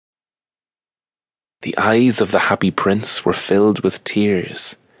The eyes of the happy prince were filled with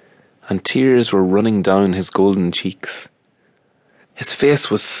tears, and tears were running down his golden cheeks. His face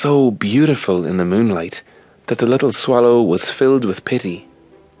was so beautiful in the moonlight that the little swallow was filled with pity.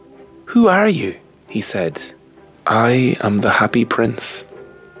 "Who are you?" he said. "I am the happy prince."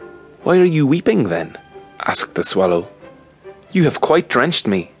 "Why are you weeping then?" asked the swallow. "You have quite drenched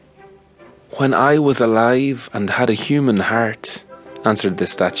me." "When I was alive and had a human heart," answered the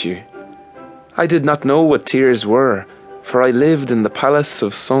statue, "I did not know what tears were, for I lived in the palace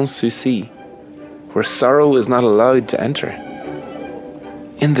of Sans Souci, where sorrow is not allowed to enter.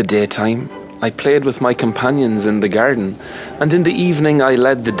 In the daytime, I played with my companions in the garden, and in the evening I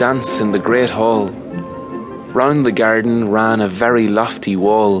led the dance in the great hall. Round the garden ran a very lofty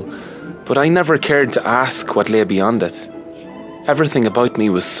wall, but I never cared to ask what lay beyond it. Everything about me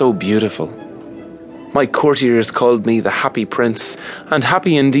was so beautiful. My courtiers called me the happy prince, and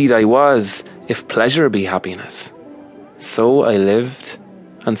happy indeed I was, if pleasure be happiness. So I lived,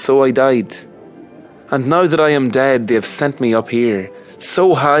 and so I died. And now that I am dead, they have sent me up here,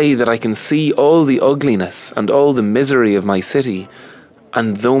 so high that I can see all the ugliness and all the misery of my city,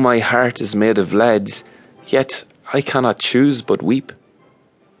 and though my heart is made of lead, yet I cannot choose but weep."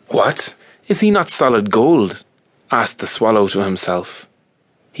 "What? Is he not solid gold?" asked the swallow to himself.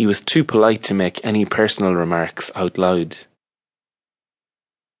 He was too polite to make any personal remarks out loud.